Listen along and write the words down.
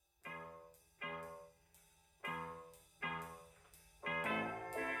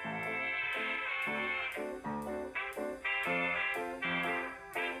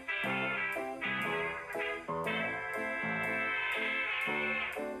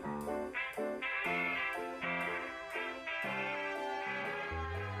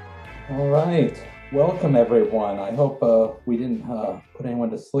All right. Welcome, everyone. I hope we didn't put anyone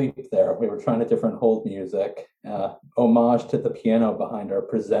to sleep there. We were trying a different hold music. Homage to the piano behind our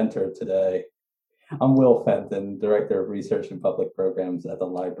presenter today. I'm Will Fenton, Director of Research and Public Programs at the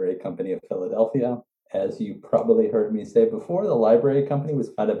Library Company of Philadelphia. As you probably heard me say before, the Library Company was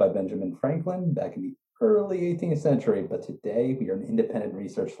founded by Benjamin Franklin back in the early 18th century, but today we are an independent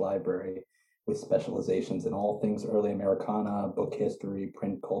research library with specializations in all things early Americana, book history,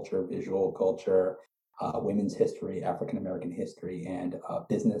 print culture, visual culture, women's history, African American history, and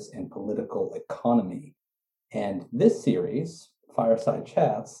business and political economy. And this series, Fireside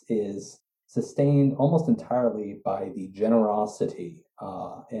Chats, is sustained almost entirely by the generosity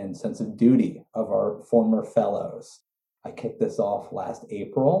and sense of duty of our former fellows. I kicked this off last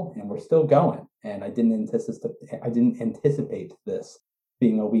April, and we're still going. And I didn't anticipate this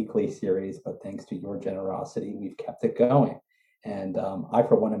being a weekly series, but thanks to your generosity, we've kept it going. And I,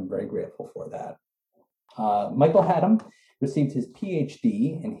 for one, am very grateful for that. Michael Haddam received his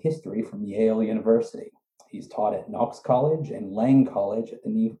PhD in history from Yale University. He's taught at Knox College and Lang College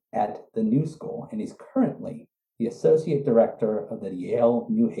at the New School, and he's currently the Associate Director of the Yale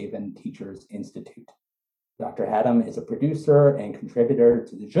New Haven Teachers Institute. Dr. Haddam is a producer and contributor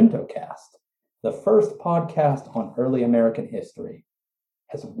to the Junto Cast, the first podcast on early American history,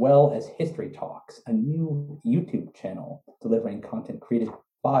 as well as History Talks, a new YouTube channel delivering content created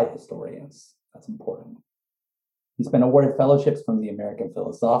by historians. That's important. He's been awarded fellowships from the American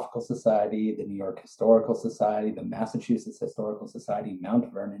Philosophical Society, the New York Historical Society, the Massachusetts Historical Society,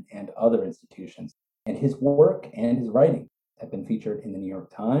 Mount Vernon, and other institutions. And his work and his writing have been featured in the New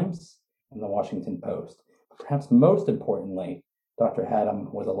York Times and the Washington Post. Perhaps most importantly, Dr.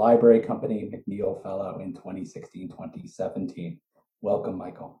 Haddam was a Library Company McNeil Fellow in 2016-2017. Welcome,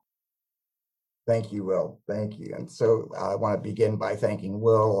 Michael. Thank you, Will. Thank you. And so I want to begin by thanking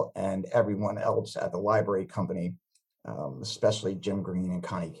Will and everyone else at the Library Company, especially Jim Green and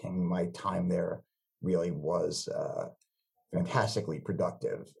Connie King. My time there really was fantastically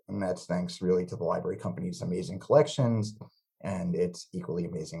productive. And that's thanks really to the Library Company's amazing collections and its equally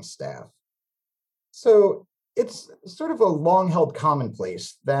amazing staff. So it's sort of a long-held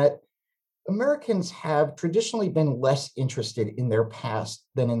commonplace that Americans have traditionally been less interested in their past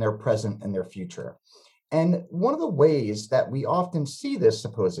than in their present and their future. And one of the ways that we often see this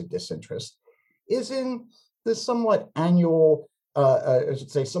supposed disinterest is in the somewhat annual, I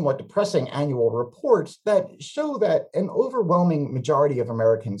should say, somewhat depressing annual reports that show that an overwhelming majority of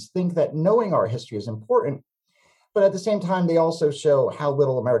Americans think that knowing our history is important, but at the same time, they also show how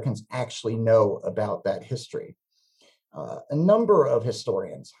little Americans actually know about that history. A number of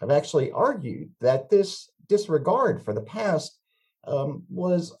historians have actually argued that this disregard for the past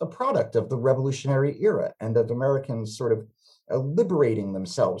was a product of the Revolutionary era and of Americans sort of liberating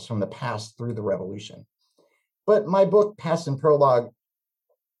themselves from the past through the Revolution. But my book, Past and Prologue,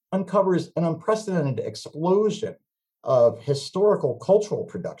 uncovers an unprecedented explosion of historical cultural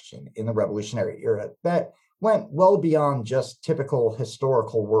production in the Revolutionary era that went well beyond just typical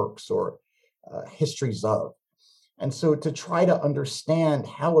historical works or histories of. And so to try to understand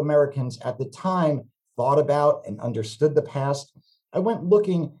how Americans at the time thought about and understood the past, I went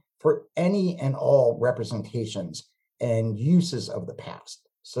looking for any and all representations and uses of the past.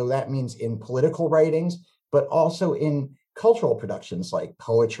 So that means in political writings, but also in cultural productions like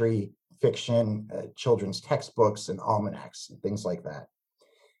poetry, fiction, children's textbooks, and almanacs, and things like that.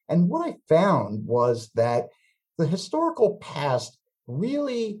 And what I found was that the historical past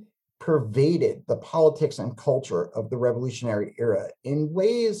really pervaded the politics and culture of the Revolutionary era in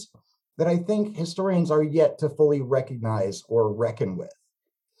ways that I think historians are yet to fully recognize or reckon with.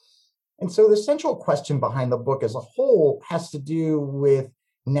 And so the central question behind the book as a whole has to do with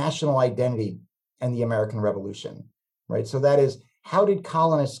national identity and the American Revolution, right? So that is, how did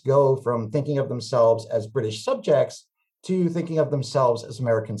colonists go from thinking of themselves as British subjects to thinking of themselves as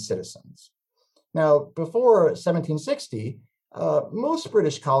American citizens? Now, before 1760, most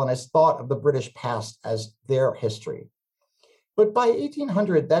British colonists thought of the British past as their history. But by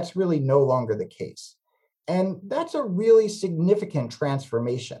 1800, that's really no longer the case. And that's a really significant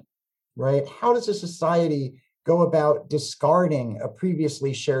transformation, right? How does a society go about discarding a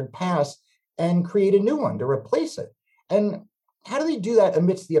previously shared past and create a new one to replace it? And how do they do that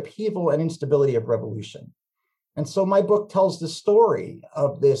amidst the upheaval and instability of revolution? And so my book tells the story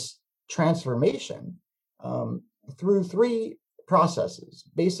of this transformation through three processes.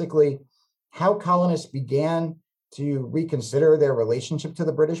 Basically, how colonists began to reconsider their relationship to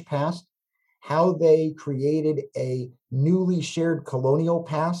the British past, how they created a newly shared colonial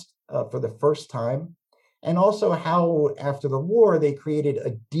past for the first time, and also how after the war they created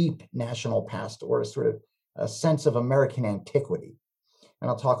a deep national past, or a sort of a sense of American antiquity. And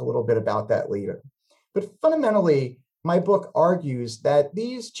I'll talk a little bit about that later. But fundamentally, my book argues that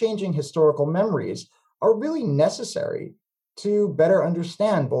these changing historical memories are really necessary to better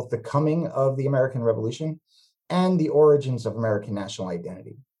understand both the coming of the American Revolution and the origins of American national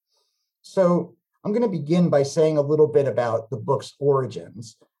identity. So I'm going to begin by saying a little bit about the book's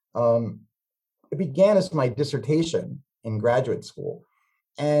origins. It began as my dissertation in graduate school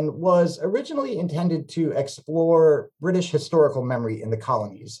and was originally intended to explore British historical memory in the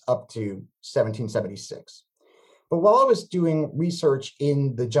colonies up to 1776. But while I was doing research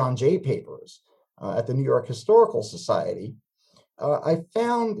in the John Jay papers at the New York Historical Society, I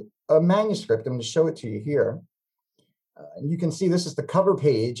found a manuscript. I'm going to show it to you here. You can see this is the cover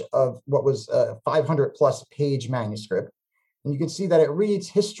page of what was a 500 plus page manuscript. And you can see that it reads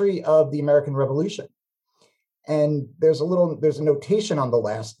History of the American Revolution. And there's a notation on the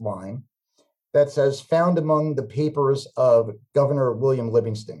last line that says, found among the papers of Governor William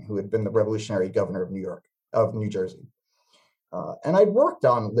Livingston, who had been the revolutionary governor of New Jersey. And I'd worked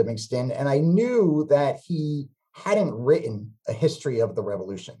on Livingston, and I knew that he hadn't written a history of the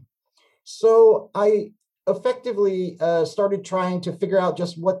revolution. So I effectively started trying to figure out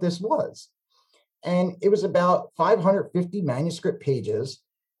just what this was. And it was about 550 manuscript pages.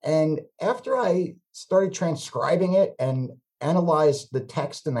 And after I started transcribing it and analyzed the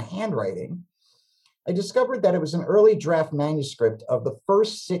text and the handwriting, I discovered that it was an early draft manuscript of the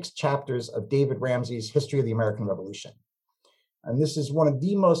first 6 chapters of David Ramsey's History of the American Revolution. And this is one of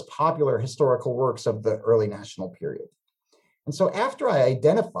the most popular historical works of the early national period. And so after I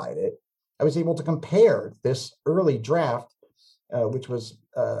identified it, I was able to compare this early draft, which was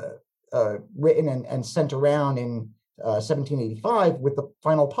written and sent around in 1785, with the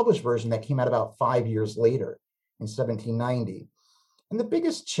final published version that came out about 5 years later in 1790. And the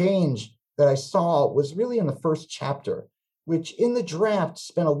biggest change that I saw was really in the first chapter, which in the draft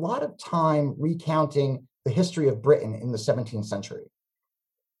spent a lot of time recounting the history of Britain in the 17th century.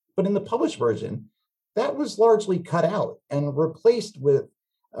 But in the published version, that was largely cut out and replaced with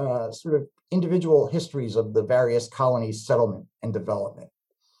sort of individual histories of the various colonies' settlement and development.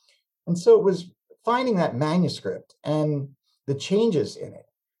 And so it was finding that manuscript and the changes in it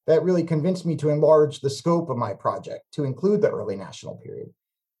that really convinced me to enlarge the scope of my project to include the early national period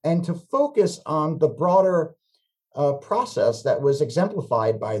and to focus on the broader process that was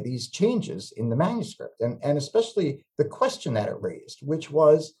exemplified by these changes in the manuscript, and especially the question that it raised, which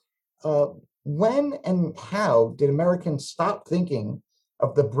was when and how did Americans stop thinking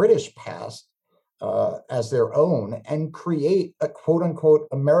of the British past as their own and create a quote unquote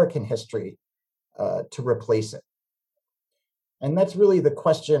American history to replace it? And that's really the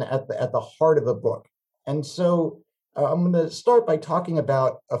question at the heart of the book. And so I'm going to start by talking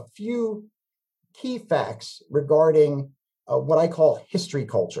about a few key facts regarding what I call history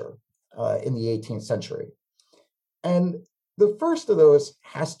culture in the 18th century. And the first of those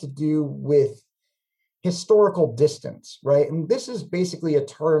has to do with historical distance, right? And this is basically a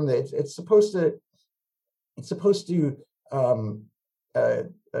term that it's supposed to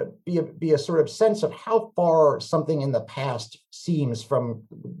be a sort of sense of how far something in the past seems from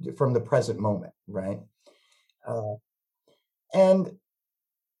the present moment, right? And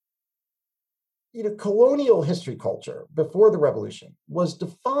colonial history culture before the revolution was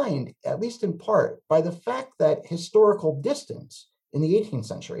defined, at least in part, by the fact that historical distance in the 18th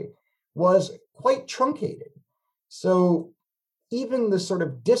century was quite truncated. So even the sort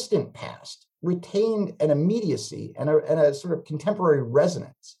of distant past retained an immediacy and a sort of contemporary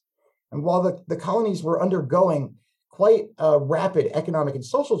resonance. And while the colonies were undergoing quite rapid economic and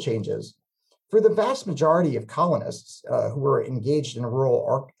social changes, for the vast majority of colonists who were engaged in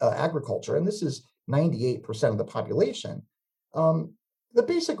rural agriculture, and this is 98% of the population, the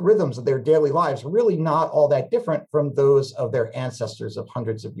basic rhythms of their daily lives were really not all that different from those of their ancestors of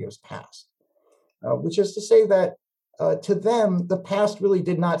hundreds of years past, which is to say that to them, the past really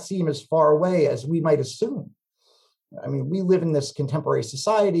did not seem as far away as we might assume. I mean, we live in this contemporary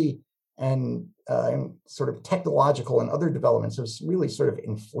society, and sort of technological and other developments have really sort of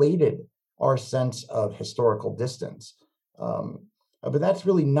inflated our sense of historical distance. But that's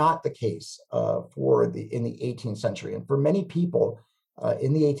really not the case in the 18th century. And for many people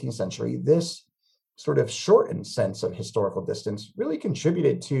in the 18th century, this sort of shortened sense of historical distance really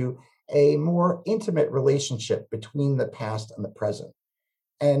contributed to a more intimate relationship between the past and the present,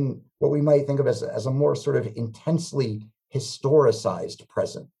 and what we might think of as a more sort of intensely historicized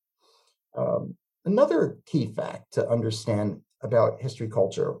present. Another key fact to understand about history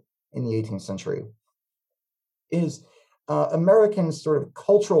culture in the 18th century is Americans' sort of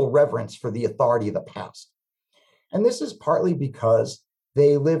cultural reverence for the authority of the past. And this is partly because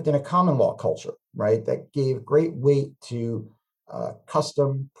they lived in a common law culture, right, that gave great weight to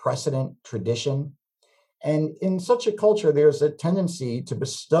custom, precedent, tradition. And in such a culture, there's a tendency to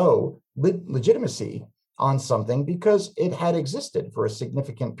bestow legitimacy on something because it had existed for a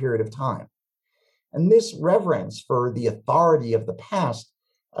significant period of time. And this reverence for the authority of the past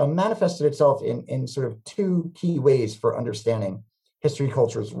manifested itself in sort of two key ways for understanding history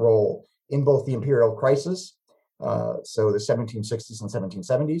culture's role in both the imperial crisis, so the 1760s and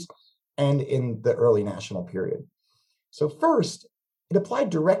 1770s, and in the early national period. So first, it applied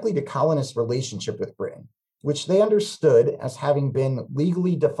directly to colonists' relationship with Britain, which they understood as having been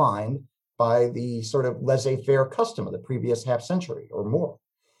legally defined by the sort of laissez-faire custom of the previous half century or more.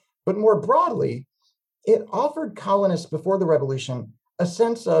 But more broadly, it offered colonists before the Revolution a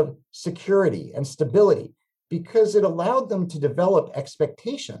sense of security and stability because it allowed them to develop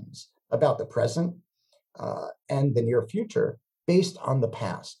expectations about the present and the near future based on the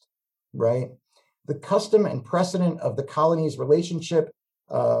past, right? The custom and precedent of the colony's relationship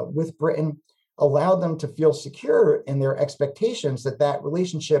with Britain allowed them to feel secure in their expectations that that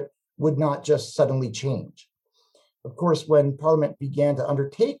relationship would not just suddenly change. Of course, when Parliament began to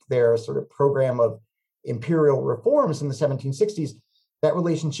undertake their sort of program of imperial reforms in the 1760s, that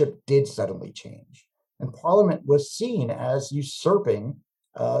relationship did suddenly change. And Parliament was seen as usurping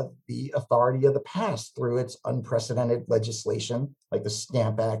the authority of the past through its unprecedented legislation, like the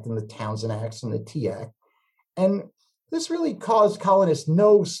Stamp Act and the Townshend Acts and the Tea Act. And this really caused colonists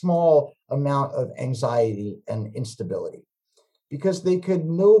no small amount of anxiety and instability because they could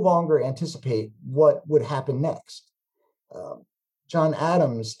no longer anticipate what would happen next. John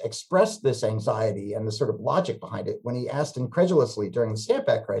Adams expressed this anxiety and the sort of logic behind it when he asked incredulously during the Stamp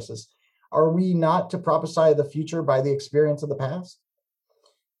Act crisis, are we not to prophesy the future by the experience of the past?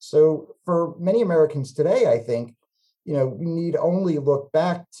 So for many Americans today, I think, we need only look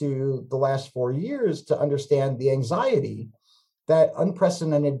back to the last 4 years to understand the anxiety that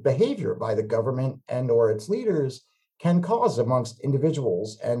unprecedented behavior by the government and or its leaders can cause amongst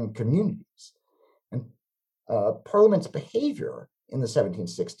individuals and communities. And Parliament's behavior in the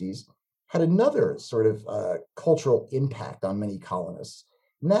 1760s had another sort of cultural impact on many colonists,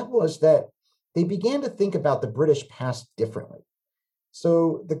 and that was that they began to think about the British past differently.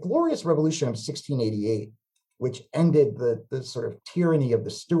 So the Glorious Revolution of 1688, which ended the sort of tyranny of the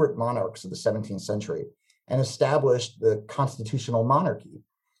Stuart monarchs of the 17th century and established the constitutional monarchy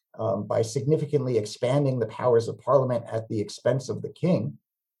by significantly expanding the powers of Parliament at the expense of the king,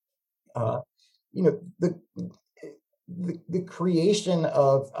 the creation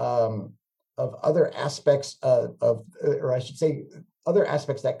of other aspects or I should say, other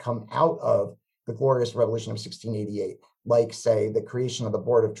aspects that come out of the Glorious Revolution of 1688, like, say, the creation of the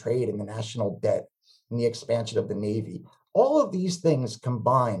Board of Trade and the national debt and the expansion of the Navy. All of these things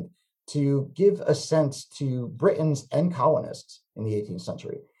combined to give a sense to Britons and colonists in the 18th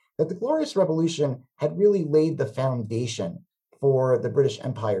century that the Glorious Revolution had really laid the foundation for the British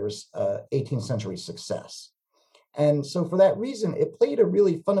Empire's 18th century success. And so for that reason, it played a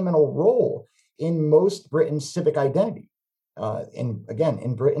really fundamental role in most Britain's civic identity,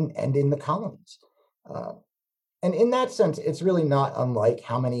 in Britain and in the colonies. And in that sense, it's really not unlike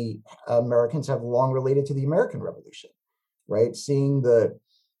how many Americans have long related to the American Revolution, right? Seeing the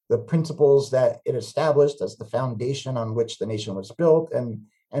principles that it established as the foundation on which the nation was built and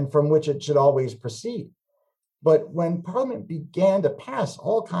from which it should always proceed. But when Parliament began to pass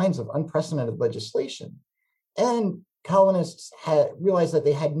all kinds of unprecedented legislation, and colonists had realized that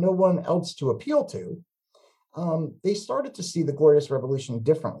they had no one else to appeal to, they started to see the Glorious Revolution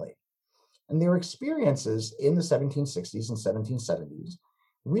differently. And their experiences in the 1760s and 1770s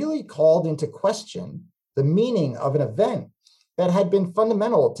really called into question the meaning of an event that had been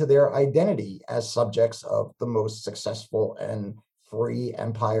fundamental to their identity as subjects of the most successful and free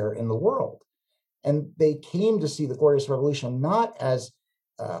empire in the world. And they came to see the Glorious Revolution not as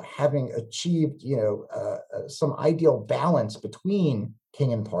having achieved, some ideal balance between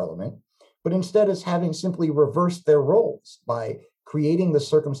king and parliament, but instead as having simply reversed their roles by creating the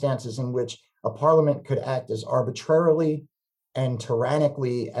circumstances in which a parliament could act as arbitrarily and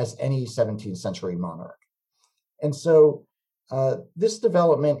tyrannically as any 17th century monarch. And so this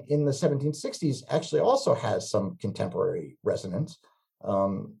development in the 1760s actually also has some contemporary resonance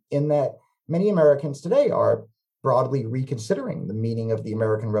in that many Americans today are broadly reconsidering the meaning of the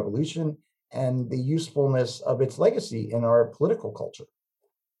American Revolution and the usefulness of its legacy in our political culture.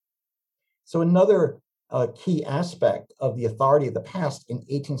 So another key aspect of the authority of the past in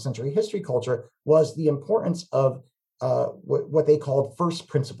 18th century history culture was the importance of what they called first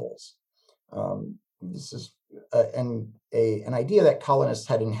principles. This is an idea that colonists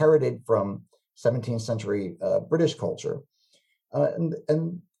had inherited from 17th century British culture.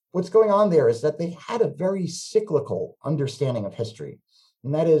 And what's going on there is that they had a very cyclical understanding of history.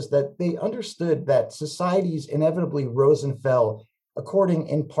 And that is that they understood that societies inevitably rose and fell according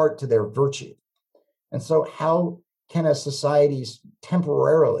in part to their virtue. And so how can a society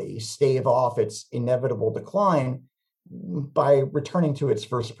temporarily stave off its inevitable decline? By returning to its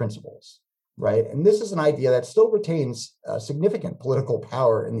first principles, right? And this is an idea that still retains significant political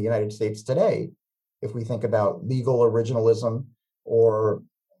power in the United States today, if we think about legal originalism or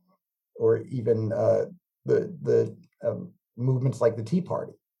even the movements like the Tea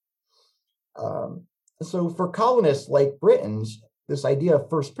Party. So for colonists like Britons, this idea of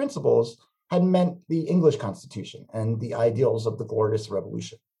first principles had meant the English Constitution and the ideals of the Glorious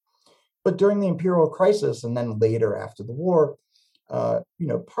Revolution. But during the imperial crisis and then later after the war,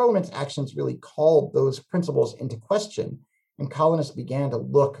 Parliament's actions really called those principles into question, and colonists began to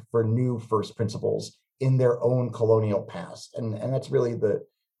look for new first principles in their own colonial past, and that's really the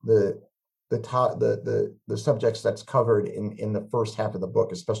subjects that's covered in the first half of the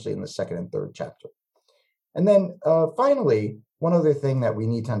book, especially in the second and third chapter. And then finally, one other thing that we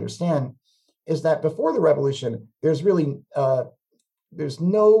need to understand is that before the revolution, there's really there's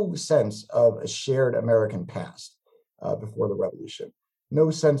no sense of a shared American past before the revolution. No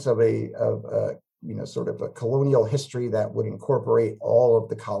sense of sort of a colonial history that would incorporate all of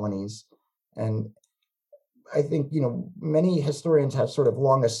the colonies. And I think, many historians have sort of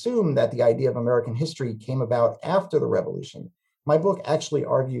long assumed that the idea of American history came about after the revolution. My book actually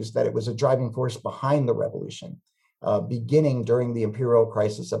argues that it was a driving force behind the revolution, beginning during the imperial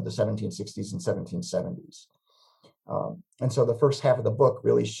crisis of the 1760s and 1770s. And so the first half of the book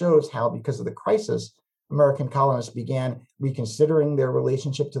really shows how, because of the crisis, American colonists began reconsidering their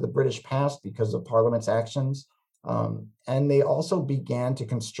relationship to the British past because of Parliament's actions. And they also began to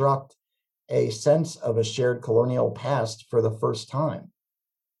construct a sense of a shared colonial past for the first time.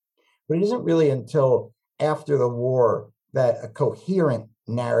 But it isn't really until after the war that a coherent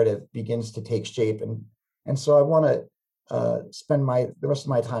narrative begins to take shape. And so I want to spend the rest of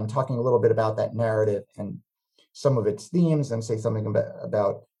my time talking a little bit about that narrative and some of its themes, and say something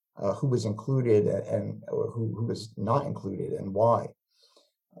about who was included and who was not included and why.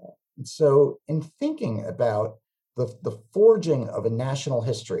 And so in thinking about the forging of a national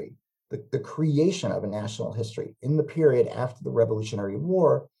history, the creation of a national history in the period after the Revolutionary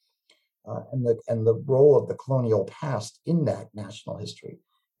War, and the role of the colonial past in that national history,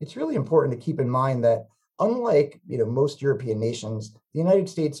 it's really important to keep in mind that unlike most European nations, the United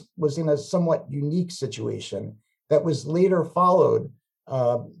States was in a somewhat unique situation that was later followed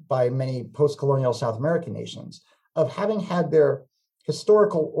by many post-colonial South American nations, of having had their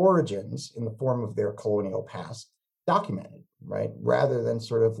historical origins in the form of their colonial past documented, right, rather than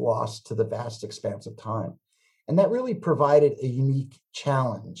sort of lost to the vast expanse of time. And that really provided a unique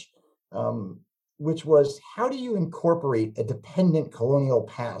challenge, which was, how do you incorporate a dependent colonial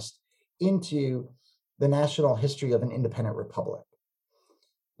past into the national history of an independent republic?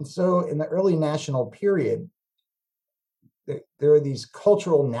 And so in the early national period, there are these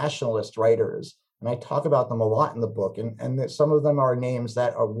cultural nationalist writers, and I talk about them a lot in the book, and that some of them are names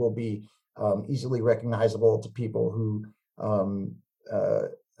that will be easily recognizable to people who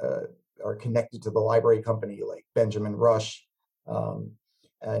are connected to the library company, like Benjamin Rush,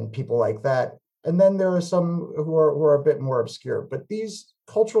 and people like that. And then there are some who are a bit more obscure, but these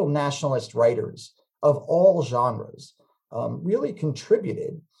cultural nationalist writers of all genres really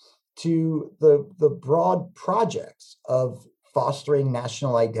contributed to the broad projects of fostering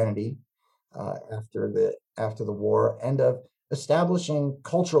national identity after the war, and of establishing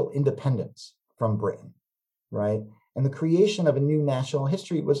cultural independence from Britain, right? And the creation of a new national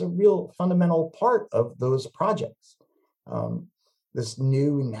history was a real fundamental part of those projects. This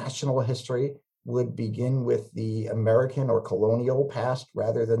new national history would begin with the American or colonial past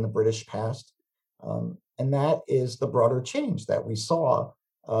rather than the British past. And that is the broader change that we saw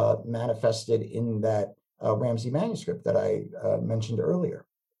manifested in that Ramsey manuscript that I mentioned earlier.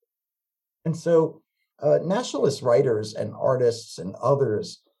 And so nationalist writers and artists and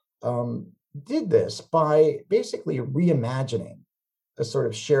others did this by basically reimagining a sort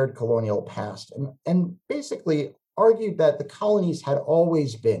of shared colonial past, and basically argued that the colonies had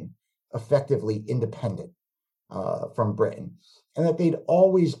always been effectively independent from Britain, and that they'd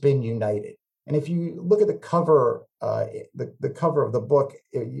always been united, And if you look at the cover, the cover of the book,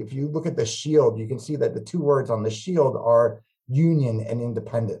 if you look at the shield, you can see that the two words on the shield are union and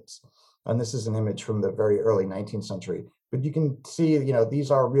independence. And this is an image from the very early 19th century. But you can see, these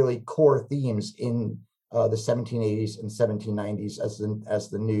are really core themes in the 1780s and 1790s as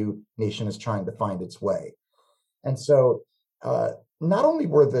the new nation is trying to find its way. And so not only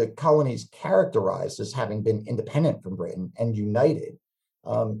were the colonies characterized as having been independent from Britain and united,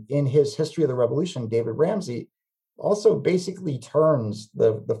 in his History of the Revolution, David Ramsay also basically turns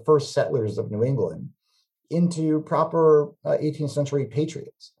the first settlers of New England into proper 18th century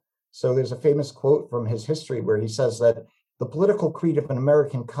patriots. So there's a famous quote from his history where he says that the political creed of an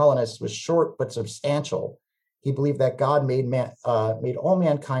American colonist was short but substantial. He believed that God made all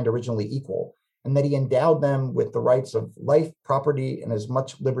mankind originally equal, and that he endowed them with the rights of life, property, and as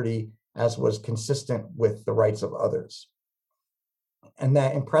much liberty as was consistent with the rights of others. And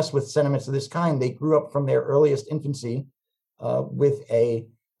that, impressed with sentiments of this kind, they grew up from their earliest infancy with a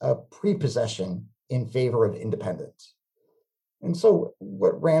prepossession in favor of independence. And so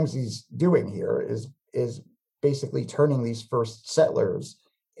what Ramsay's doing here is basically turning these first settlers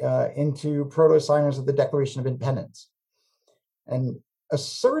into proto-signers of the Declaration of Independence. And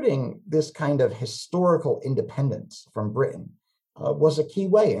asserting this kind of historical independence from Britain was a key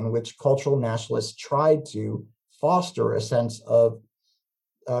way in which cultural nationalists tried to foster a sense of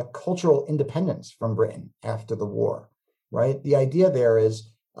cultural independence from Britain after the war, right? The idea there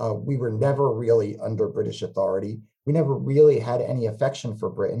is we were never really under British authority. We never really had any affection for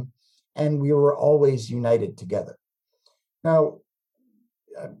Britain, and we were always united together. Now,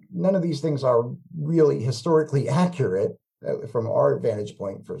 none of these things are really historically accurate from our vantage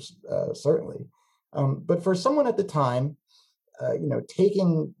point, certainly. But for someone at the time,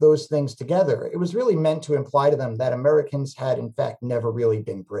 taking those things together, it was really meant to imply to them that Americans had, in fact, never really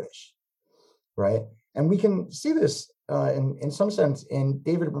been British, right? And we can see this in some sense in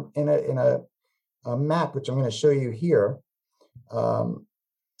a map, which I'm going to show you here.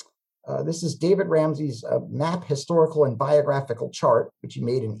 This is David Ramsay's map, historical and biographical chart, which he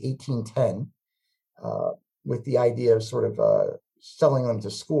made in 1810, with the idea of sort of selling them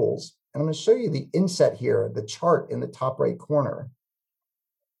to schools. And I'm going to show you the inset here, the chart in the top right corner.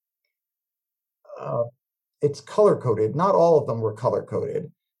 It's color-coded. Not all of them were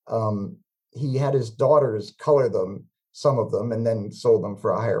color-coded. He had his daughters color them, some of them, and then sold them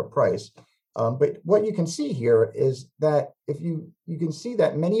for a higher price. But what you can see here is that if you can see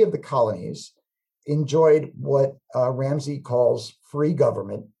that many of the colonies enjoyed what Ramsay calls free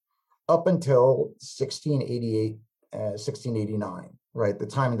government up until 1688, 1689, right, the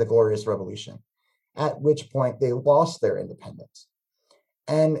time of the Glorious Revolution, at which point they lost their independence.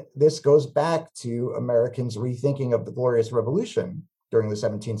 And this goes back to Americans rethinking of the Glorious Revolution during the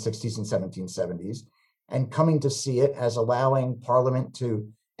 1760s and 1770s, and coming to see it as allowing Parliament to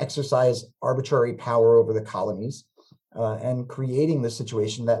exercise arbitrary power over the colonies and creating the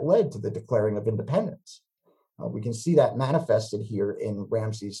situation that led to the declaring of independence. We can see that manifested here in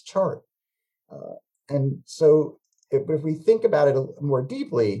Ramsay's chart. And so if we think about it more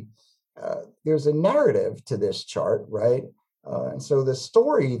deeply, there's a narrative to this chart, right? And so the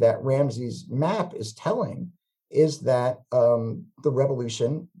story that Ramsay's map is telling is that the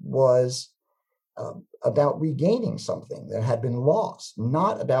revolution was about regaining something that had been lost,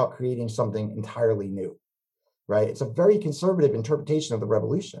 not about creating something entirely new, right? It's a very conservative interpretation of the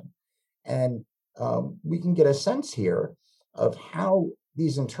revolution. And we can get a sense here of how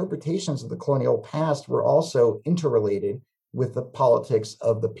these interpretations of the colonial past were also interrelated with the politics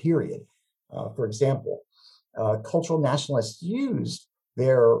of the period. For example, cultural nationalists used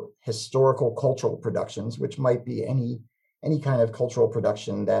their historical cultural productions, which might be any kind of cultural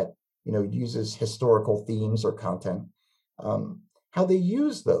production that uses historical themes or content, how they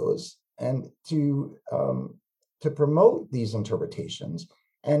use those and to promote these interpretations,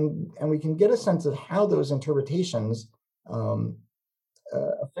 and we can get a sense of how those interpretations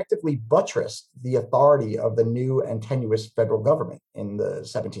effectively buttressed the authority of the new and tenuous federal government in the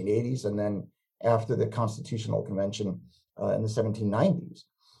 1780s, and then after the Constitutional Convention in the 1790s.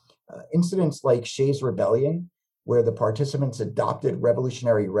 Incidents like Shays' Rebellion, where the participants adopted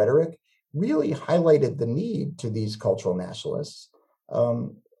revolutionary rhetoric, really highlighted the need to these cultural nationalists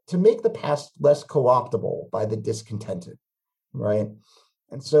to make the past less co-optable by the discontented, right?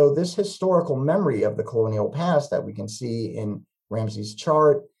 And so this historical memory of the colonial past that we can see in Ramsay's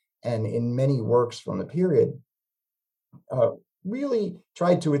chart and in many works from the period really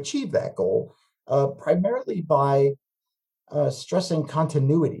tried to achieve that goal, primarily by stressing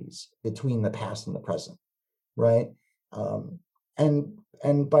continuities between the past and the present, right?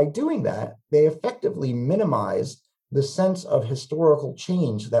 And by doing that, they effectively minimized the sense of historical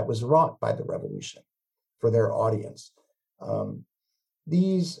change that was wrought by the revolution for their audience.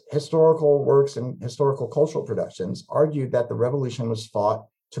 These historical works and historical cultural productions argued that the revolution was fought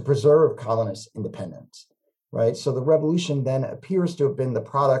to preserve colonist independence, right? So the revolution then appears to have been the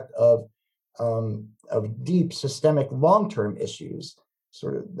product of deep systemic long-term issues,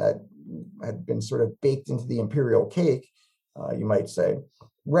 sort of that had been sort of baked into the imperial cake, you might say,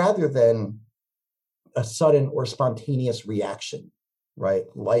 rather than a sudden or spontaneous reaction, right?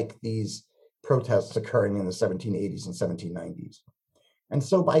 Like these protests occurring in the 1780s and 1790s. And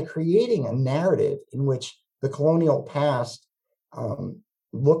so by creating a narrative in which the colonial past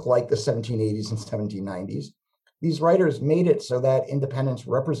looked like the 1780s and 1790s, these writers made it so that independence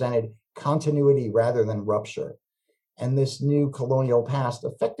represented continuity rather than rupture. And this new colonial past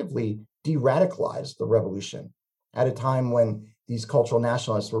effectively de-radicalized the revolution at a time when these cultural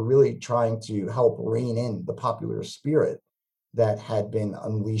nationalists were really trying to help rein in the popular spirit that had been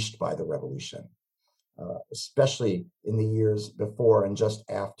unleashed by the revolution, especially in the years before and just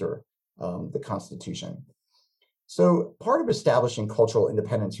after the Constitution. So part of establishing cultural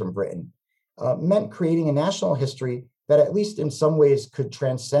independence from Britain meant creating a national history that at least in some ways could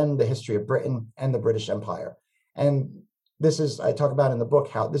transcend the history of Britain and the British Empire. And this is, I talk about in the book,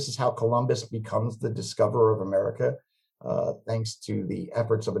 how this is how Columbus becomes the discoverer of America, thanks to the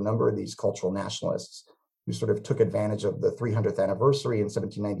efforts of a number of these cultural nationalists who sort of took advantage of the 300th anniversary in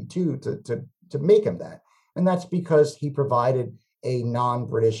 1792 to make him that. And that's because he provided a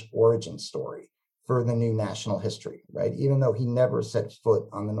non-British origin story for the new national history, right? Even though he never set foot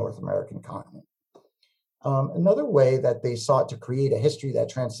on the North American continent. Another way that they sought to create a history that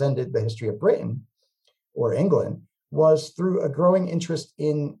transcended the history of Britain or England was through a growing interest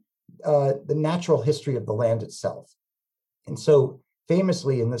in the natural history of the land itself. And so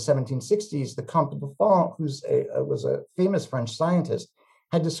famously in the 1760s, the Comte de Buffon, who was a famous French scientist,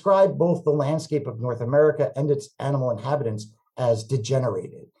 had described both the landscape of North America and its animal inhabitants as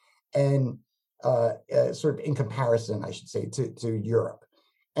degenerated and sort of in comparison, I should say, to Europe.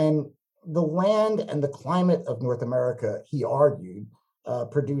 And the land and the climate of North America, he argued,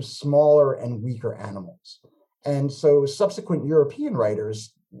 produced smaller and weaker animals. And so subsequent European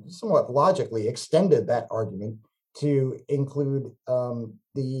writers somewhat logically extended that argument to include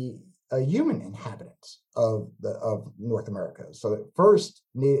the human inhabitants of North America. So first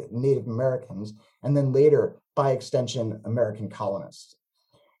Native Americans, and then later, by extension, American colonists.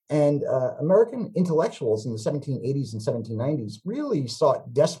 And American intellectuals in the 1780s and 1790s really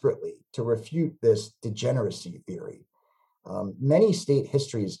sought desperately to refute this degeneracy theory. Many state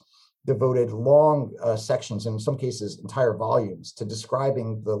histories devoted long sections, in some cases entire volumes, to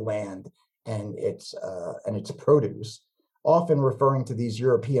describing the land and its produce, often referring to these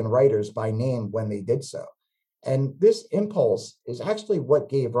European writers by name when they did so. And this impulse is actually what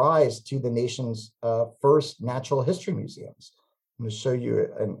gave rise to the nation's first natural history museums. I'm going to show you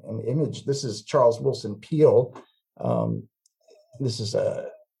an image. This is Charles Willson Peale. This is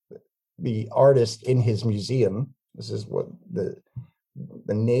the artist in his museum. This is what the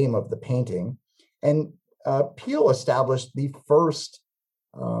name of the painting. And Peale established the first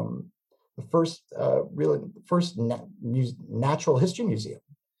natural history museum,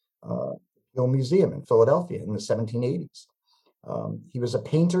 Peale Museum in Philadelphia in the 1780s. He was a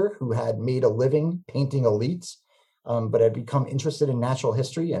painter who had made a living painting elites, but had become interested in natural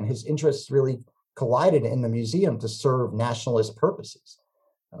history, and his interests really collided in the museum to serve nationalist purposes.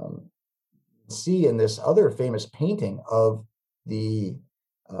 See in this other famous painting of the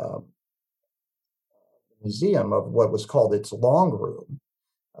museum of what was called its long room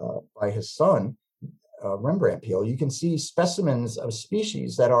by his son, Rembrandt Peale, you can see specimens of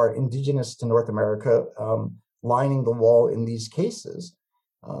species that are indigenous to North America lining the wall in these cases.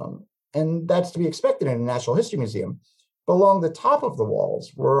 And that's to be expected in a natural history museum. But along the top of the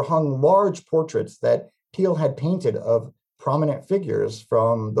walls were hung large portraits that Peale had painted of prominent figures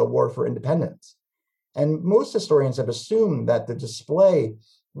from the War for Independence. And most historians have assumed that the display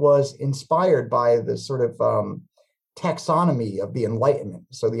was inspired by the sort of taxonomy of the Enlightenment.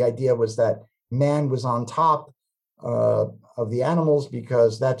 So the idea was that man was on top of the animals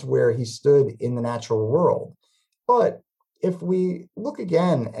because that's where he stood in the natural world. But if we look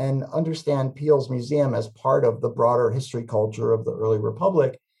again and understand Peale's museum as part of the broader history culture of the early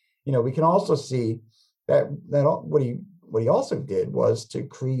Republic, we can also see that what he also did was to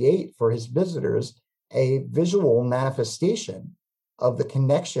create for his visitors a visual manifestation of the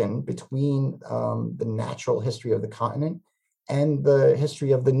connection between the natural history of the continent and the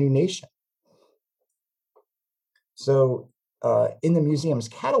history of the new nation. So in the museum's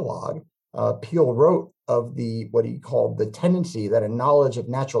catalog, Peale wrote of what he called the tendency that a knowledge of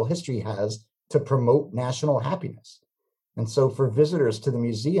natural history has to promote national happiness. And so for visitors to the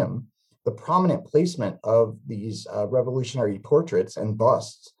museum, the prominent placement of these revolutionary portraits and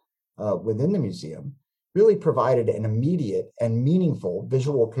busts within the museum really provided an immediate and meaningful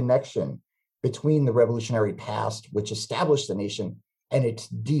visual connection between the revolutionary past, which established the nation, and its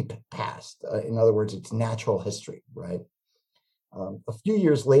deep past. In other words, its natural history, right? A few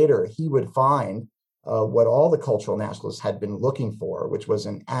years later, he would find what all the cultural nationalists had been looking for, which was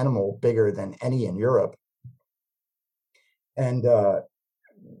an animal bigger than any in Europe. And,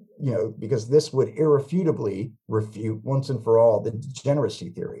 because this would irrefutably refute once and for all the degeneracy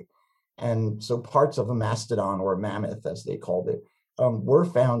theory. And so parts of a mastodon, or a mammoth, as they called it, were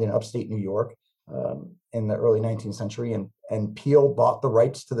found in upstate New York in the early 19th century. And Peale bought the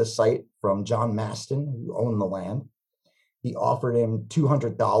rights to the site from John Maston, who owned the land. He offered him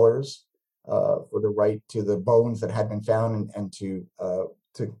 $200 for the right to the bones that had been found and to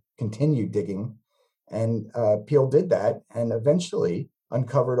continue digging. And Peale did that and eventually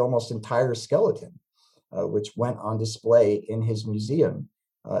uncovered almost entire skeleton, which went on display in his museum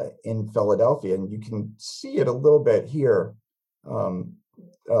in Philadelphia. And you can see it a little bit here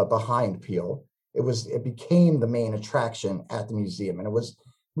behind Peale. It became the main attraction at the museum, and it was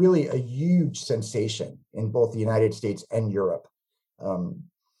really a huge sensation in both the United States and Europe.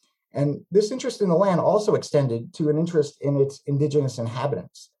 And this interest in the land also extended to an interest in its indigenous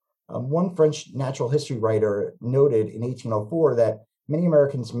inhabitants. One French natural history writer noted in 1804 that many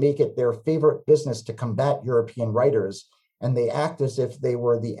Americans make it their favorite business to combat European writers, and they act as if they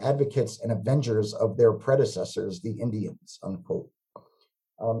were the advocates and avengers of their predecessors, the Indians, unquote.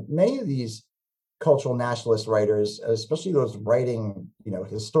 Many of these cultural nationalist writers, especially those writing,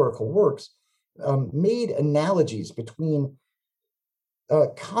 historical works, made analogies between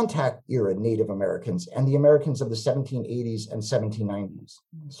contact era Native Americans and the Americans of the 1780s and 1790s,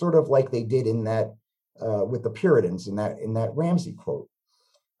 sort of like they did in that with the Puritans in that Ramsay quote.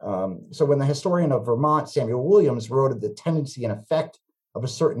 So when the historian of Vermont, Samuel Williams, wrote of the tendency and effect of a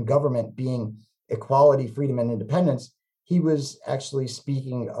certain government being equality, freedom, and independence, he was actually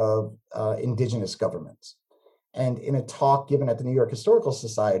speaking of indigenous governments. And in a talk given at the New York Historical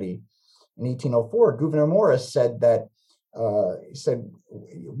Society in 1804, Gouverneur Morris said that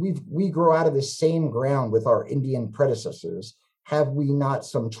we grow out of the same ground with our Indian predecessors. Have we not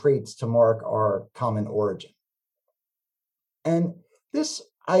some traits to mark our common origin? And this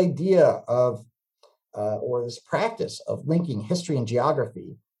idea of, or this practice of linking history and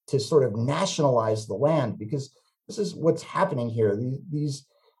geography to sort of nationalize the land, because this is what's happening here. These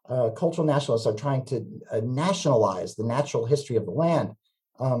cultural nationalists are trying to nationalize the natural history of the land.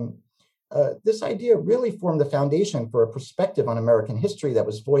 This idea really formed the foundation for a perspective on American history that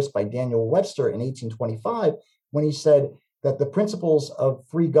was voiced by Daniel Webster in 1825, when he said that the principles of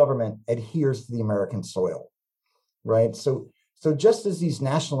free government adheres to the American soil, right? So just as these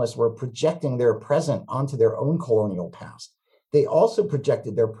nationalists were projecting their present onto their own colonial past, they also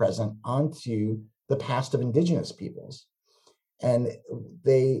projected their present onto the past of indigenous peoples. And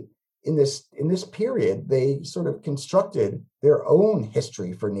they, in this period, they sort of constructed their own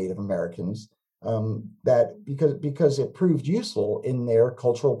history for Native Americans that because it proved useful in their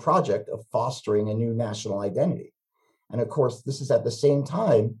cultural project of fostering a new national identity. And of course, this is at the same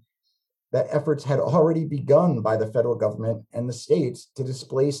time that efforts had already begun by the federal government and the states to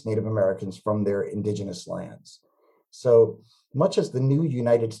displace Native Americans from their indigenous lands. So much as the new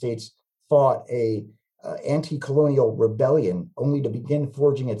United States fought a anti-colonial rebellion only to begin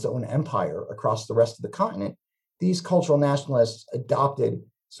forging its own empire across the rest of the continent, these cultural nationalists adopted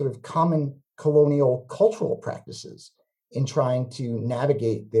sort of common colonial cultural practices in trying to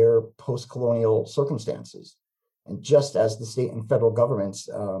navigate their post-colonial circumstances. And just as the state and federal governments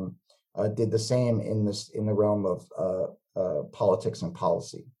did the same in the realm of politics and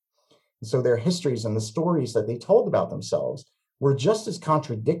policy. And so their histories and the stories that they told about themselves were just as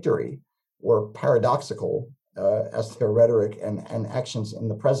contradictory or paradoxical as their rhetoric and actions in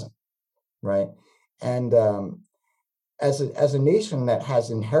the present, right? And as a nation that has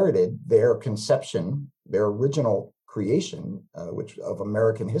inherited their conception, their original creation, which of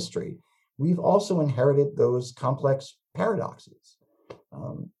American history, we've also inherited those complex paradoxes.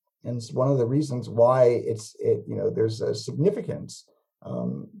 And it's one of the reasons why there's a significance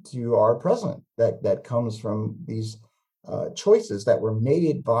to our present that comes from these choices that were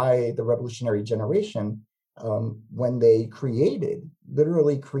made by the revolutionary generation when they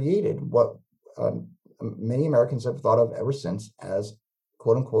literally created what many Americans have thought of ever since as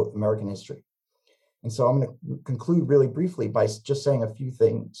quote unquote American history. And so I'm going to conclude really briefly by just saying a few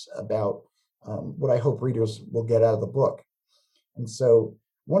things about what I hope readers will get out of the book. And so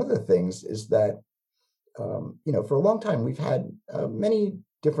one of the things is that, for a long time, we've had many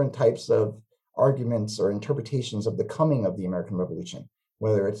different types of arguments or interpretations of the coming of the American Revolution,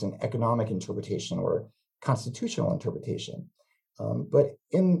 whether it's an economic interpretation or constitutional interpretation. But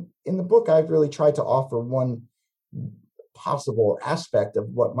in the book, I've really tried to offer one possible aspect of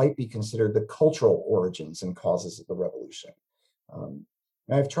what might be considered the cultural origins and causes of the revolution.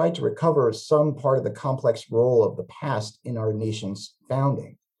 And I've tried to recover some part of the complex role of the past in our nation's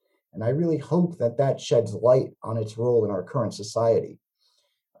founding. And I really hope that that sheds light on its role in our current society.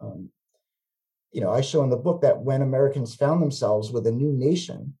 I show in the book that when Americans found themselves with a new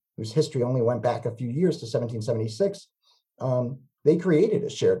nation, whose history only went back a few years to 1776, they created a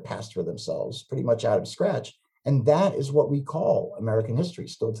shared past for themselves, pretty much out of scratch. And that is what we call American history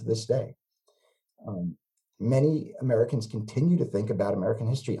still to this day. Many Americans continue to think about American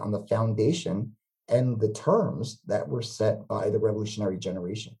history on the foundation and the terms that were set by the revolutionary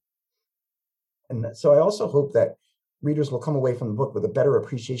generation. And so I also hope that readers will come away from the book with a better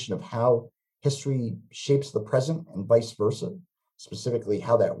appreciation of how history shapes the present and vice versa, specifically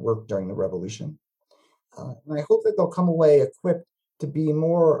how that worked during the revolution. And I hope that they'll come away equipped to be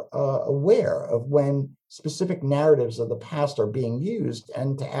more aware of when specific narratives of the past are being used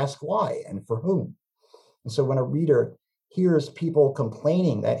and to ask why and for whom. And so when a reader hears people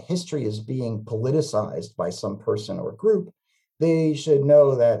complaining that history is being politicized by some person or group, they should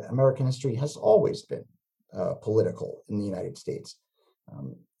know that American history has always been political in the United States.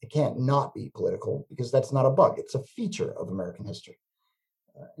 It can't not be political because that's not a bug. It's a feature of American history.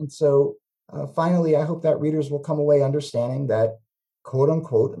 And so finally, I hope that readers will come away understanding that quote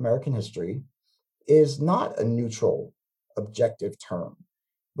unquote American history is not a neutral, objective term,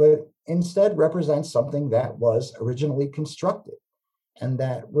 but instead represents something that was originally constructed, and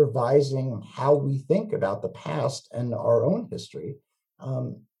that revising how we think about the past and our own history,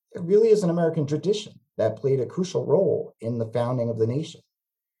 it really is an American tradition that played a crucial role in the founding of the nation.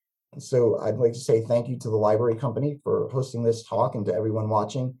 And so I'd like to say thank you to the library company for hosting this talk and to everyone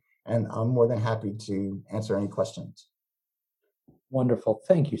watching, and I'm more than happy to answer any questions. Wonderful.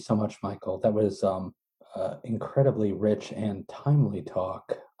 Thank you so much, Michael. That was incredibly rich and timely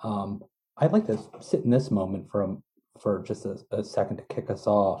talk. I'd like to sit in this moment for just a second to kick us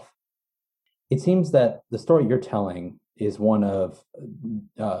off. It seems that the story you're telling is one of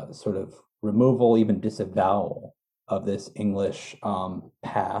sort of removal, even disavowal of this English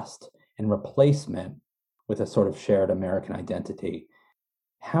past and replacement with a sort of shared American identity.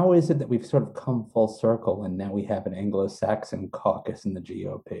 How is it that we've sort of come full circle and now we have an Anglo-Saxon caucus in the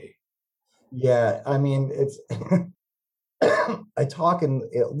GOP? Yeah, I mean, it's I talk a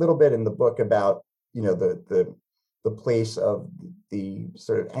little bit in the book about the place of the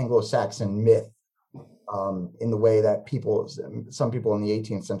sort of Anglo-Saxon myth in the way that some people in the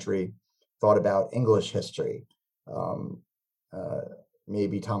 18th century thought about English history.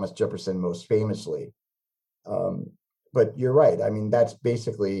 Maybe Thomas Jefferson most famously. But you're right. I mean, that's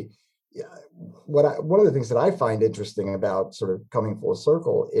basically one of the things that I find interesting about sort of coming full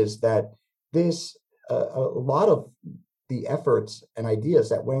circle is that this a lot of the efforts and ideas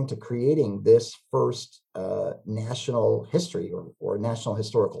that went into creating this first national history or national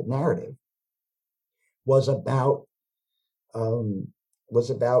historical narrative was about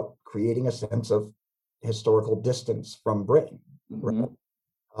creating a sense of historical distance from Britain. Mm-hmm. Right?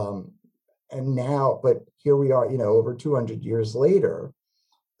 And now, but here we are, over 200 years later,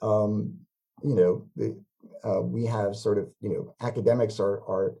 we have sort of, academics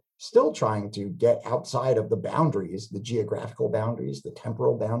are still trying to get outside of the boundaries, the geographical boundaries, the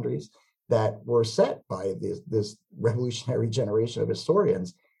temporal boundaries that were set by this revolutionary generation of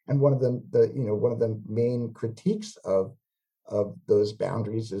historians. And one of the main critiques of those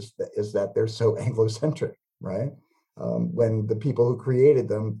boundaries is that they're so Anglo-centric, right? When the people who created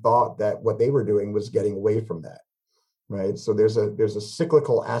them thought that what they were doing was getting away from that, right? So there's a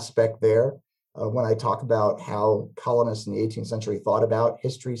cyclical aspect there. When I talk about how colonists in the 18th century thought about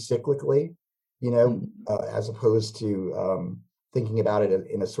history cyclically, as opposed to thinking about it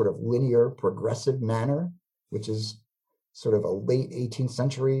in a sort of linear, progressive manner, which is sort of a late 18th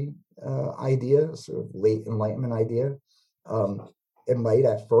century idea, sort of late Enlightenment idea. It might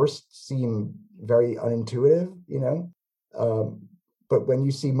at first seem very unintuitive, but when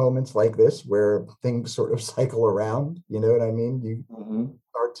you see moments like this where things sort of cycle around, you know what I mean? You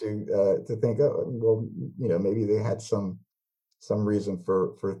start to think, oh, well, maybe they had some reason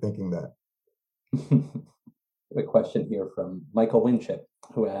for thinking that. A question here from Michael Winship,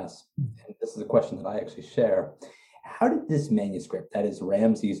 who asks, this is a question that I actually share. How did this manuscript, that is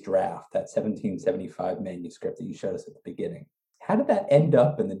Ramsay's draft, that 1775 manuscript that you showed us at the beginning, how did that end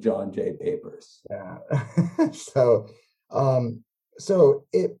up in the John Jay papers? Yeah. So, um, so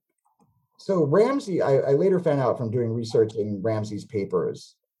it, so Ramsay, I later found out from doing research in Ramsay's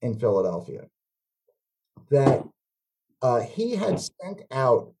papers in Philadelphia that he had sent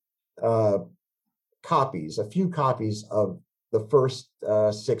out uh, copies, a few copies of the first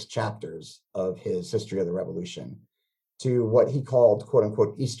 6 chapters of his History of the Revolution to what he called, quote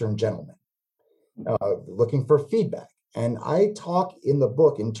unquote, Eastern gentlemen, looking for feedback. And I talk in the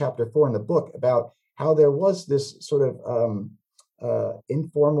book, in chapter 4 in the book, about how there was this sort of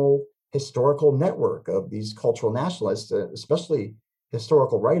informal historical network of these cultural nationalists, especially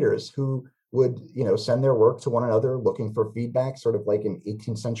historical writers, who would, send their work to one another looking for feedback, sort of like an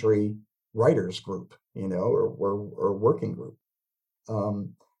 18th century writers group, or working group.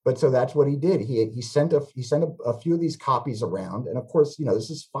 But so that's what he did. He sent a few of these copies around, and of course, this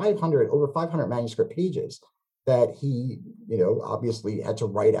is over 500 manuscript pages that he, obviously had to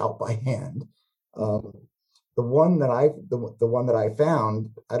write out by hand. The one that I found,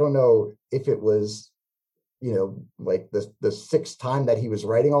 I don't know if it was, like the 6th time that he was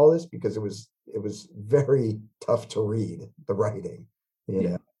writing all this, because it was very tough to read the writing,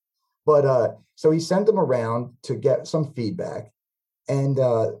 Yeah. But so he sent them around to get some feedback, and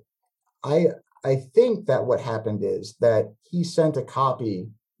I think that what happened is that he sent a copy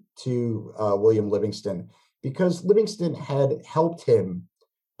to William Livingston, because Livingston had helped him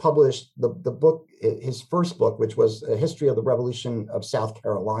publish the book, his first book, which was A History of the Revolution of South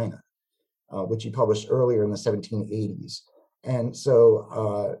Carolina, which he published earlier in the 1780s. And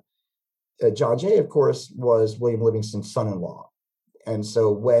so John Jay, of course, was William Livingston's son-in-law. And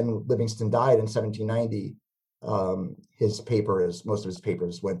so when Livingston died in 1790, most of his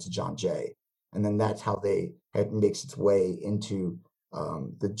papers went to John Jay. And then that's how it makes its way into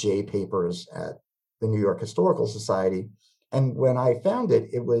the Jay papers at the New York Historical Society. And when I found it,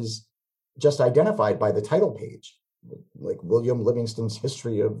 it was just identified by the title page, like William Livingston's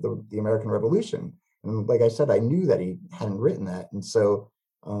History of the American Revolution. And like I said, I knew that he hadn't written that. And so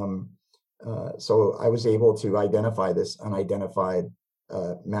so I was able to identify this unidentified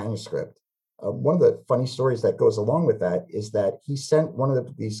manuscript. One of the funny stories that goes along with that is that he sent one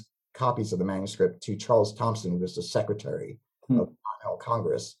of these copies of the manuscript to Charles Thomson, who was the secretary of the Continental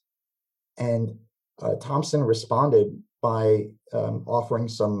Congress. And Thomson responded by offering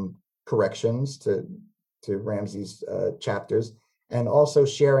some corrections to Ramsay's chapters, and also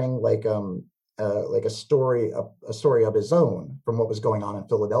sharing like a story of his own from what was going on in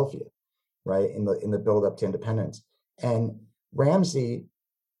Philadelphia, right, in the build up to independence. And Ramsay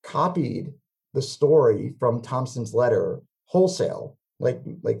copied the story from Thomson's letter wholesale, like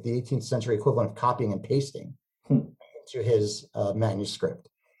the 18th century equivalent of copying and pasting to his manuscript.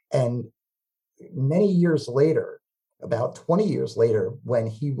 And many years later, about 20 years later, when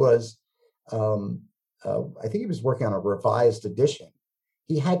he was, I think he was working on a revised edition,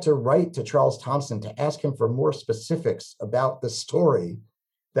 he had to write to Charles Thomson to ask him for more specifics about the story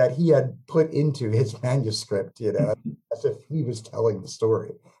that he had put into his manuscript, as if he was telling the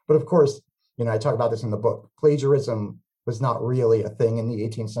story. But of course, I talk about this in the book. Plagiarism was not really a thing in the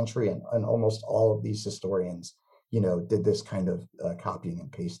 18th century, and almost all of these historians, did this kind of copying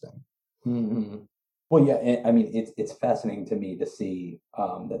and pasting. Mm-hmm. Well, yeah, I mean, it's fascinating to me to see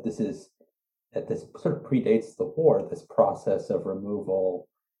that this sort of predates the war, this process of removal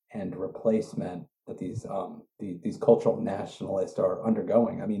and replacement that these cultural nationalists are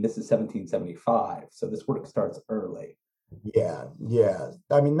undergoing. I mean, this is 1775, so this work starts early. Yeah.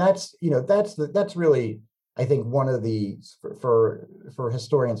 I mean, that's really, I think, one of the, for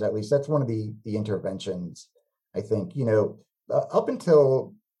historians at least, that's one of the interventions. I think, up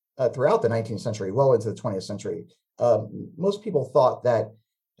until throughout the 19th century, well into the 20th century, most people thought that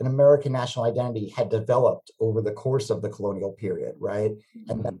an American national identity had developed over the course of the colonial period, right?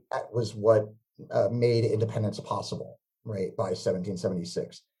 And that was what made independence possible, right, by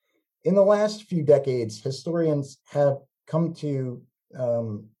 1776. In the last few decades, historians have come to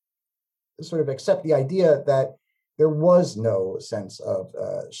sort of accept the idea that there was no sense of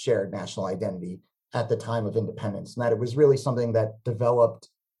shared national identity at the time of independence, and that it was really something that developed,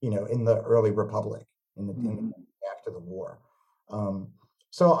 in the early republic, after the war.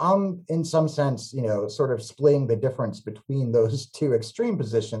 So I'm, in some sense, sort of splitting the difference between those two extreme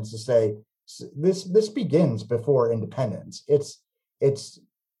positions to say this begins before independence. It's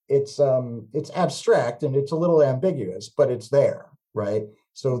abstract and it's a little ambiguous, but it's there, right?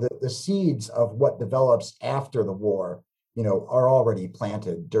 So the seeds of what develops after the war are already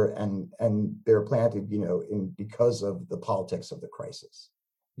planted and they're planted, because of the politics of the crisis.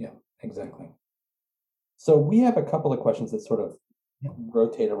 Yeah, exactly. So we have a couple of questions that sort of Yeah.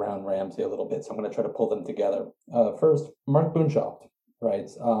 rotate around Ramsey a little bit, so I'm going to try to pull them together. First, Mark Bunshoft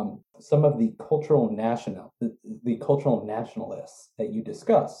writes, some of the cultural nationalists that you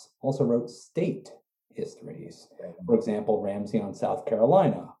discuss also wrote state histories. For example, Ramsey on South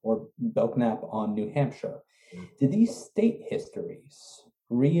Carolina or Belknap on New Hampshire. Did these state histories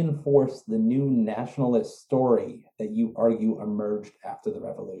reinforce the new nationalist story that you argue emerged after the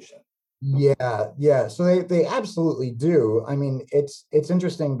revolution? Yeah. So they absolutely do. I mean, it's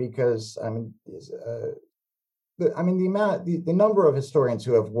interesting because the number of historians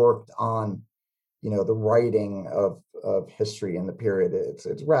who have worked on, the writing of history in the period,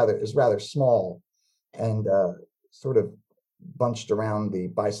 it's rather small, and sort of bunched around the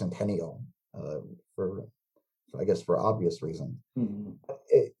bicentennial, for I guess for obvious reasons. Mhm.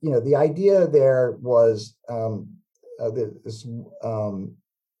 The idea there was, this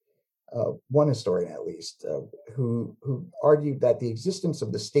one historian at least, who argued that the existence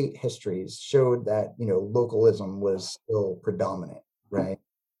of the state histories showed that localism was still predominant, right?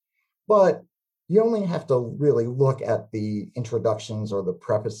 But you only have to really look at the introductions or the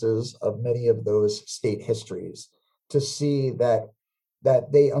prefaces of many of those state histories to see that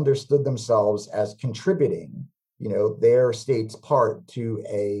they understood themselves as contributing, their state's part to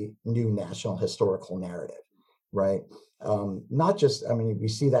a new national historical narrative, right? Not just, we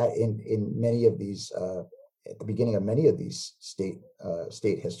see that in many of these, at the beginning of many of these state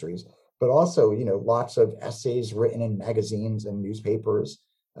histories, but also, lots of essays written in magazines and newspapers,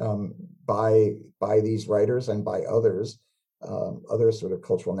 by these writers and by others, other sort of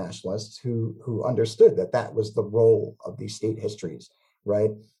cultural nationalists who understood that was the role of these state histories,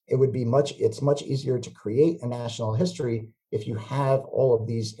 right? It's much easier to create a national history if you have all of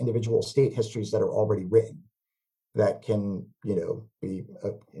these individual state histories that are already written, that can, be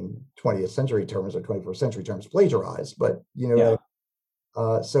in 20th century terms or 21st century terms plagiarized, but Yeah.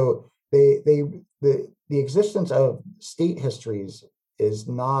 so the existence of state histories is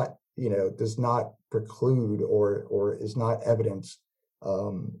not, does not preclude or is not evidence,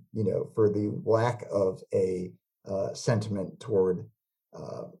 for the lack of a sentiment toward,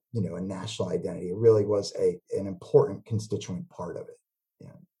 a national identity. It really was an important constituent part of it.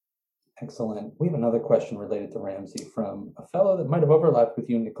 Yeah. Excellent. We have another question related to Ramsey from a fellow that might have overlapped with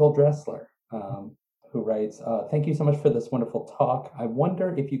you, Nicole Dressler, who writes, thank you so much for this wonderful talk. I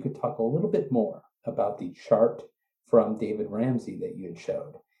wonder if you could talk a little bit more about the chart from David Ramsey that you had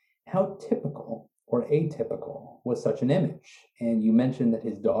showed. How typical or atypical was such an image? And you mentioned that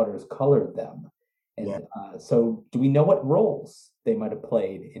his daughters colored them. And Yeah. So do we know what roles they might have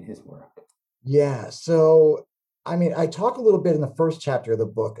played in his work? Yeah. So, I talk a little bit in the first chapter of the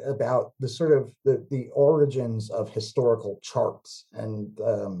book about the sort of the origins of historical charts, and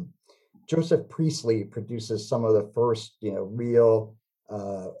Joseph Priestley produces some of the first, real,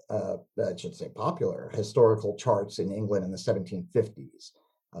 I should say, popular historical charts in England in the 1750s,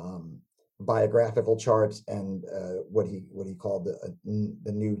 biographical charts, and what he called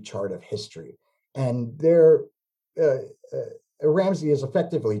the new chart of history, and they're. Ramsey is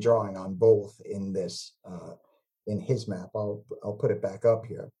effectively drawing on both in this, in his map. I'll put it back up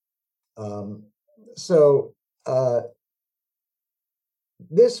here. Um, so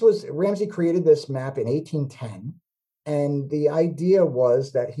Ramsey created this map in 1810, and the idea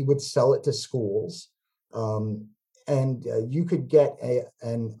was that he would sell it to schools, and you could get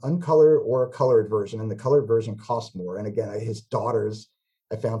an uncolored or a colored version, and the colored version cost more. And again, his daughters.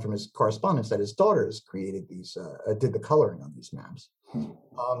 I found from his correspondence that his daughters created these, did the coloring on these maps.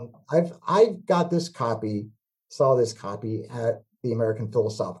 I've got this copy, saw this copy at the American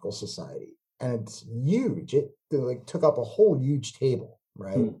Philosophical Society, and it's huge. It like took up a whole huge table,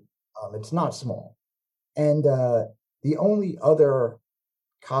 right? It's not small. And the only other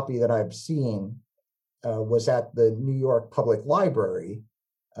copy that I've seen was at the New York Public Library,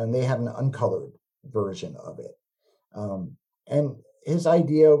 and they have an uncolored version of it. And his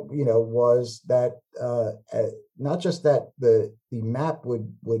idea, was that not just that the map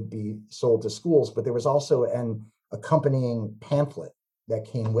would be sold to schools, but there was also an accompanying pamphlet that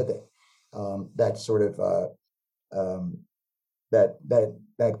came with it, that sort of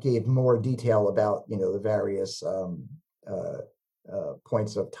that gave more detail about the various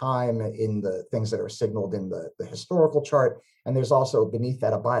points of time in the things that are signaled in the historical chart, and there's also beneath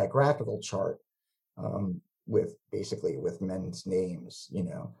that a biographical chart, with men's names,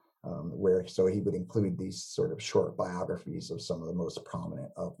 where so he would include these sort of short biographies of some of the most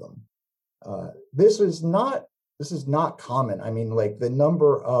prominent of them. This was not this is not common. I mean, like the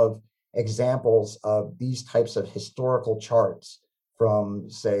number of examples of these types of historical charts from,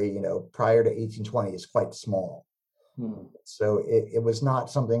 say, prior to 1820 is quite small. So it was not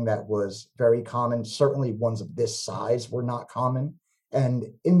something that was very common. Certainly ones of this size were not common. And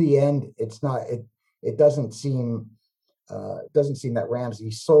in the end, it doesn't seem that Ramsay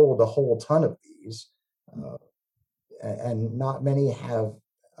sold a whole ton of these, and not many have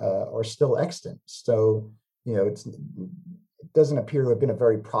are still extant. So it doesn't appear to have been a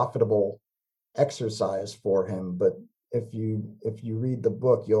very profitable exercise for him. But if you read the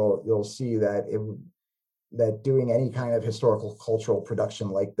book, you'll see that that doing any kind of historical cultural production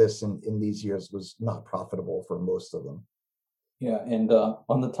like this in these years was not profitable for most of them. Yeah, and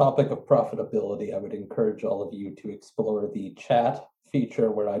on the topic of profitability, I would encourage all of you to explore the chat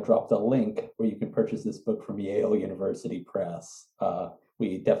feature where I dropped a link where you can purchase this book from Yale University Press.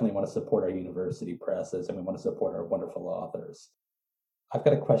 We definitely want to support our university presses, and we want to support our wonderful authors. I've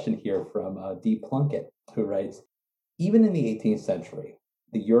got a question here from D. Plunkett, who writes, even in the 18th century,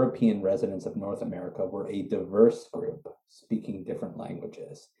 the European residents of North America were a diverse group speaking different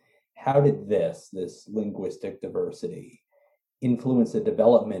languages. How did this linguistic diversity, influence the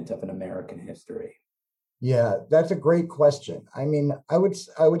development of an American history? Yeah, that's a great question. I mean, I would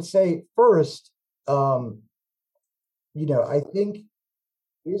say first, I think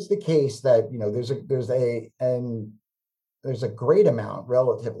is the case that there's a great amount,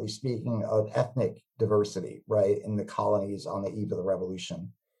 relatively speaking, of ethnic diversity, right, in the colonies on the eve of the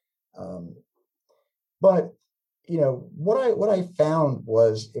Revolution. But what I found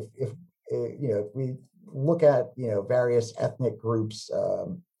was if we look at various ethnic groups,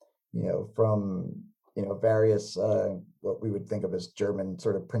 from various what we would think of as German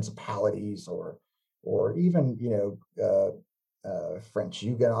sort of principalities, or even French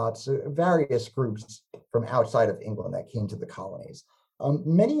Huguenots, various groups from outside of England that came to the colonies.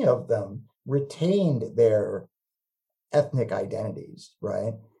 Many of them retained their ethnic identities,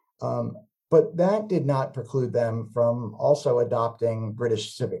 right? But that did not preclude them from also adopting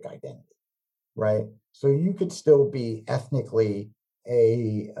British civic identity, right? So you could still be ethnically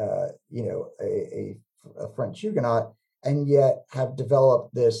a French Huguenot and yet have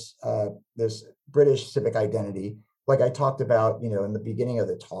developed this British civic identity, like I talked about, in the beginning of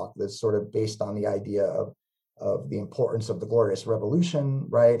the talk, that's sort of based on the idea of the importance of the Glorious Revolution,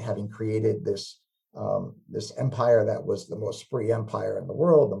 right? Having created this empire that was the most free empire in the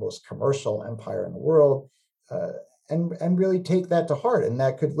world, the most commercial empire in the world, and really take that to heart, and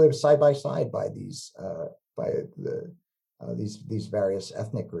that could live side by side by these various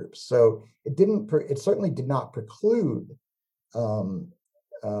ethnic groups. So it certainly did not preclude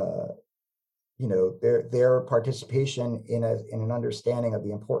their participation in an understanding of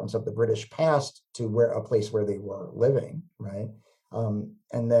the importance of the British past to a place where they were living, right?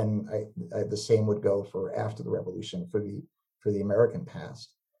 And then the same would go for after the Revolution for the American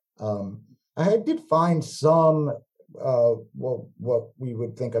past. I did find some what we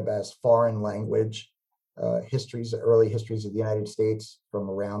would think of as foreign language histories, early histories of the United States from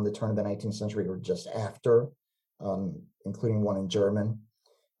around the turn of the 19th century or just after, including one in German.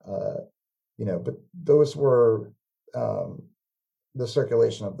 But those were the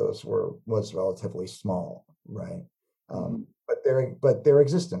circulation of those was relatively small, right? But their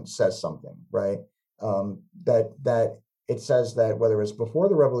existence says something, right? That it says that whether it's before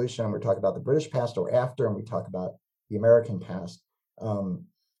the Revolution, and we're talking about the British past, or after, and we talk about the American past,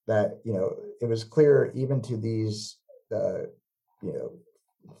 that it was clear even to these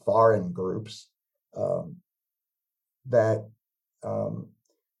foreign groups that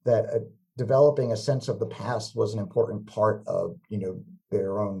developing a sense of the past was an important part of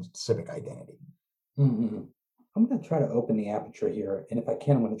their own civic identity. Mm-hmm. I'm going to try to open the aperture here, and if I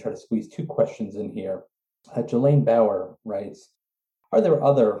can, I'm going to try to squeeze two questions in here. Jelaine Bauer writes, are there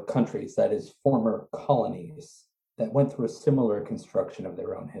other countries, that is former colonies, that went through a similar construction of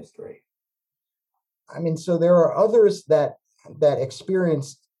their own history? I mean, so there are others that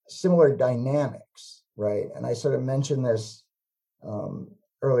experienced similar dynamics, right? And I sort of mentioned this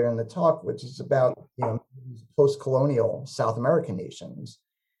earlier in the talk, which is about post-colonial South American nations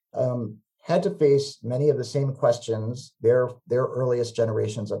had to face many of the same questions. Their earliest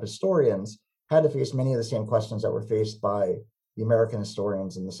generations of historians had to face many of the same questions that were faced by the American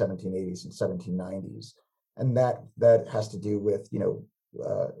historians in the 1780s and 1790s, and that has to do with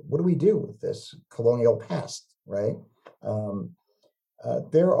what do we do with this colonial past, right?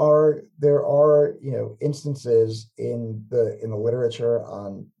 There are instances in the literature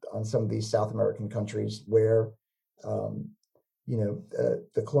on some of these South American countries where the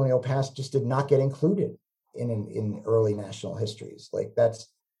colonial past just did not get included in early national histories. Like that's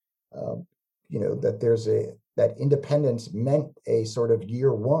that that independence meant a sort of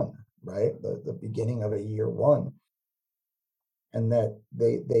year one, right? The beginning of a year one, and that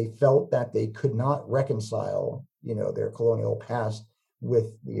they felt that they could not reconcile, their colonial past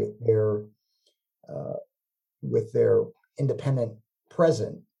with uh, their independent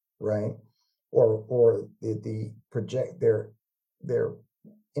present, right? Or the project their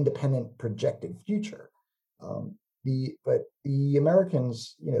independent projected future. But the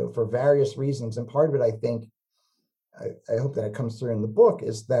Americans, for various reasons, and part of it, I think, I hope that it comes through in the book,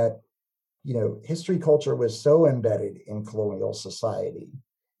 is that history culture was so embedded in colonial society,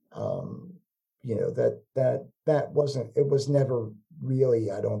 um, that wasn't it was never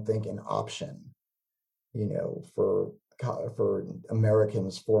really, I don't think, an option, for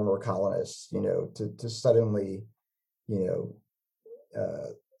Americans, former colonists, to suddenly, you know,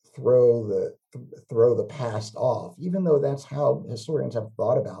 uh, throw the past off, even though that's how historians have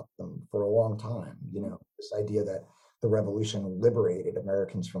thought about them for a long time. This idea that the revolution liberated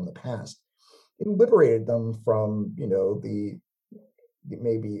Americans from the past. It liberated them from,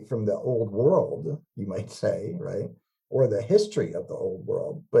 maybe from the old world, you might say, right? Or the history of the old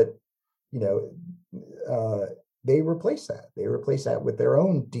world. But, you know, they replace that. They replace that with their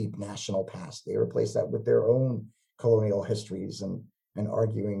own deep national past. They replace that with their own colonial histories, and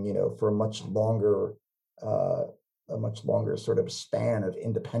arguing, for uh, a much longer sort of span of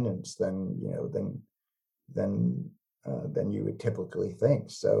independence than than you would typically think.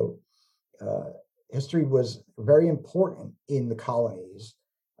 So uh, history was very important in the colonies,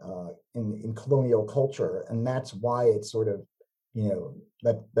 in colonial culture, and that's why it's sort of,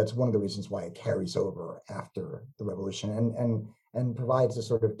 that's one of the reasons why it carries over after the revolution, and provides a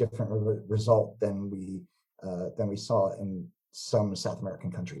sort of different result than we saw in some South American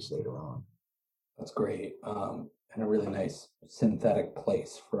countries later on. That's great. And a really nice synthetic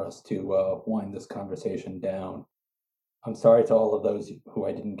place for us to wind this conversation down. I'm sorry to all of those who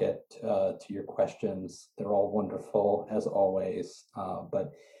I didn't get to your questions. They're all wonderful, as always.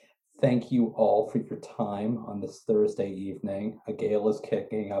 But thank you all for your time on this Thursday evening. A gale is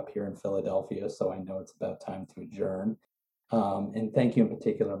kicking up here in Philadelphia, so I know it's about time to adjourn. And thank you in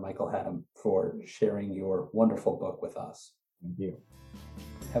particular, Michael Haddam, for sharing your wonderful book with us. Thank you.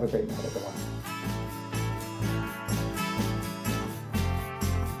 Have a great night, everyone.